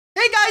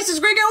Hey guys, it's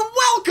Greg and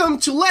welcome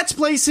to Let's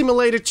Play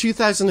Simulator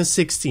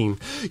 2016.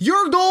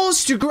 Your goal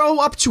is to grow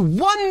up to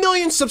 1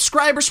 million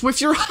subscribers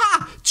with your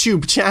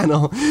tube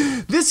channel.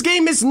 This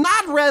game is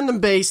not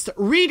random based.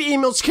 Read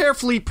emails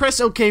carefully, press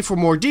OK for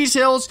more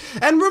details,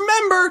 and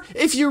remember,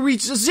 if you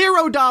reach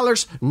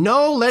 $0,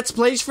 no Let's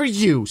Plays for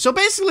you. So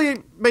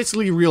basically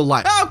real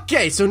life.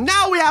 Okay, so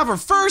now we have our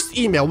first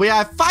email. We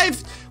have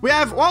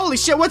holy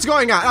shit, what's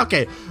going on?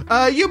 Okay,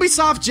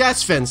 Ubisoft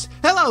Jazz Fans.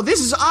 Hello, this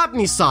is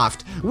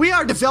Omnisoft. We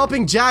are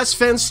developing Jazz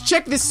Fans.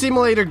 Check this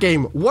simulator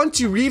game. Want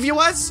to review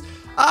us?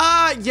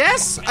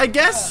 Yes, I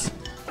guess.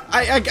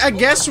 I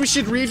guess we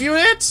should review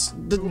it.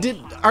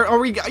 Are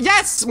we?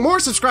 Yes, more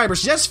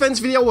subscribers. Jazz Fans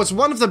video was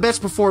one of the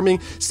best performing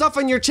stuff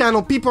on your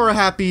channel. People are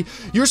happy.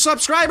 Your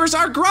subscribers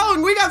are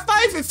growing. We got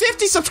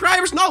 50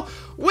 subscribers. No,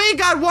 we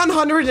got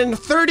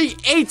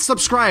 138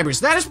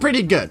 subscribers. That is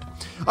pretty good.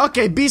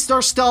 Okay, B-Star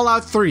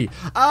Stallout 3.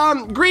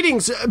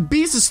 Greetings,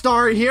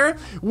 B-Star here.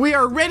 We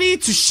are ready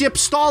to ship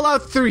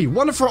Stallout 3,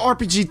 wonderful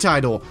RPG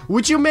title.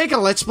 Would you make a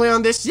Let's Play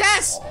on this?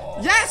 Yes!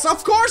 Yes,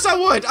 of course I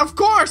would! Of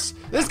course!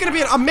 This is gonna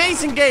be an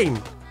amazing game.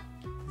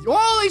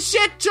 Holy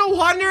shit,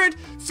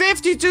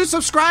 252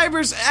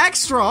 subscribers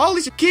extra.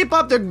 Holy shit. Keep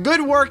up the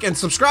good work and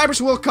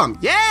subscribers will come.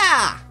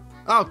 Yeah!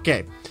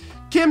 Okay.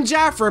 Kim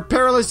Jaffer,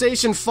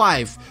 Paralyzation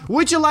 5.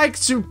 Would you like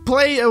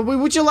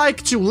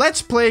to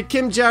Let's Play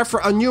Kim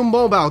Jaffer a new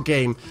mobile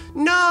game?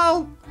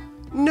 No,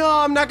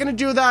 I'm not gonna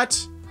do that.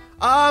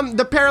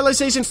 The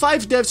Paralyzation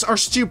 5 devs are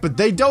stupid.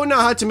 They don't know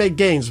how to make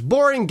games.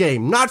 Boring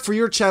game. Not for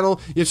your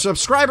channel. Your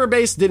subscriber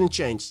base didn't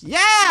change.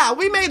 Yeah,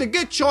 we made a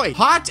good choice.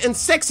 Hot and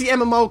sexy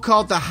MMO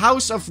called The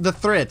House of the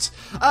Threads.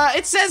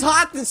 It says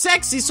hot and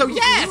sexy, so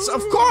yes,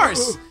 of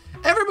course.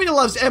 Everybody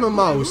loves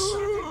MMOs.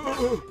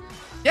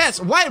 Yes,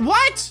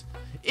 what?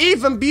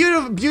 Even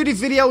beauty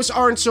videos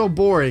aren't so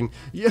boring.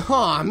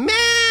 Oh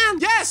man!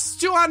 Yes,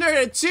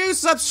 202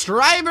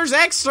 subscribers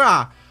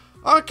extra.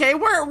 Okay,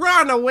 we're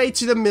on our way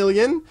to the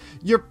million.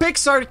 Your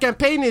Pixar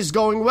campaign is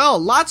going well.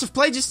 Lots of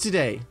pledges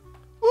today.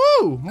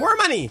 Woo! More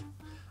money.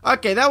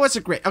 Okay, that was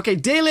a great. Okay,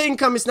 daily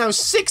income is now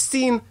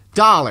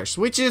 $16,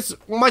 which is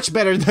much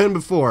better than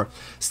before.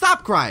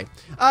 Stop Cry.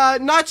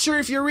 Not sure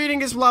if you're reading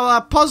this blah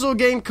blah puzzle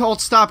game called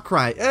Stop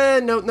Cry.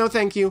 No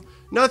thank you.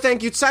 No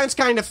thank you, it sounds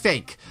kind of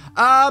fake.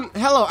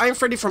 Hello, I'm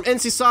Freddy from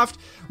NCSoft.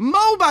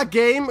 MOBA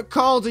game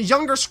called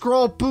Younger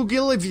Scroll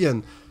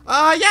Pugilivian.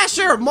 Yeah,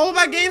 sure,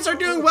 MOBA games are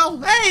doing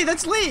well. Hey,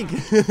 that's League.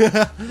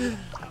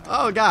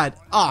 Oh, God.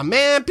 Oh,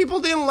 man,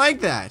 people didn't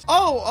like that.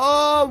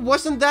 Oh,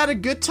 wasn't that a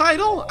good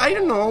title? I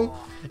don't know.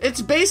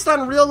 It's based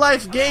on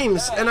real-life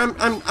games, and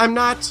I'm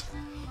not...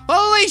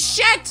 Holy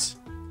shit!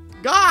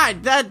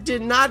 God, that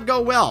did not go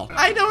well.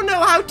 I don't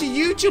know how to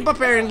YouTube,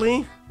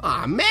 apparently.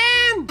 Aw, man!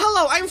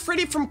 Hello, I'm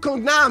Freddy from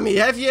Konami.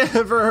 Have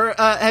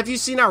you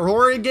seen our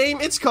horror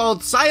game? It's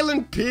called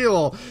Silent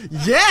Hill.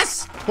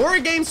 Yes! Horror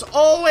games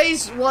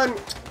always won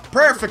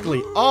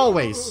perfectly.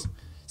 Always.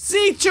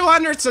 See,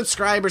 200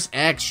 subscribers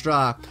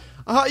extra.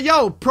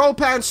 Yo,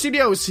 Propan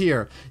Studios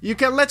here. You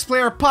can Let's Play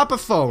our Papa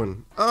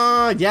phone.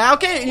 Yeah,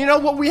 okay. You know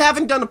what? We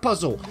haven't done a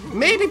puzzle.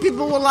 Maybe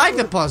people will like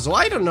the puzzle.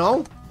 I don't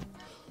know.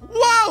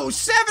 Whoa,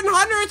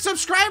 700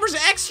 subscribers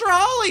extra,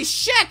 holy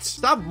shit!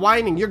 Stop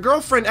whining, your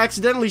girlfriend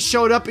accidentally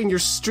showed up in your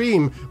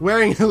stream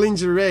wearing a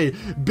lingerie.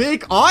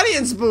 Big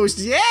audience boost,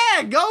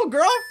 yeah, go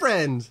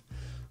girlfriend!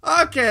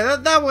 Okay,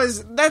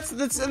 this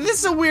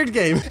is a weird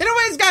game.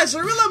 Anyways, guys, I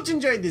really hope you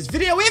enjoyed this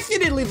video. If you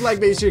did, leave a like,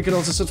 make sure you can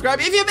also subscribe.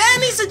 If you have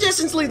any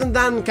suggestions, leave them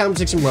down in the comment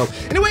section below.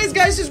 Anyways,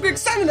 guys, this is Greg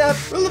signing up.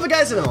 We love you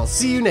guys and I'll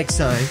see you next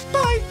time.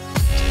 Bye!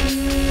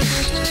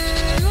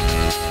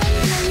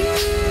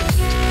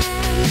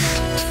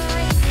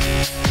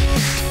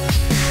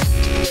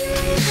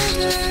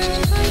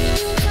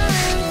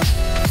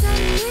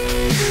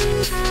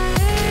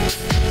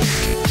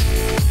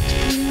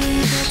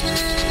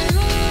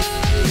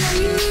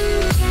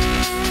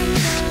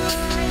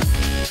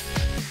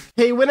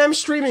 Hey, when I'm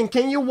streaming,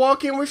 can you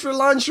walk in with your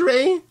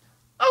lingerie? Okay,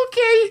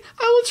 I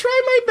will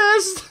try my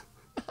best.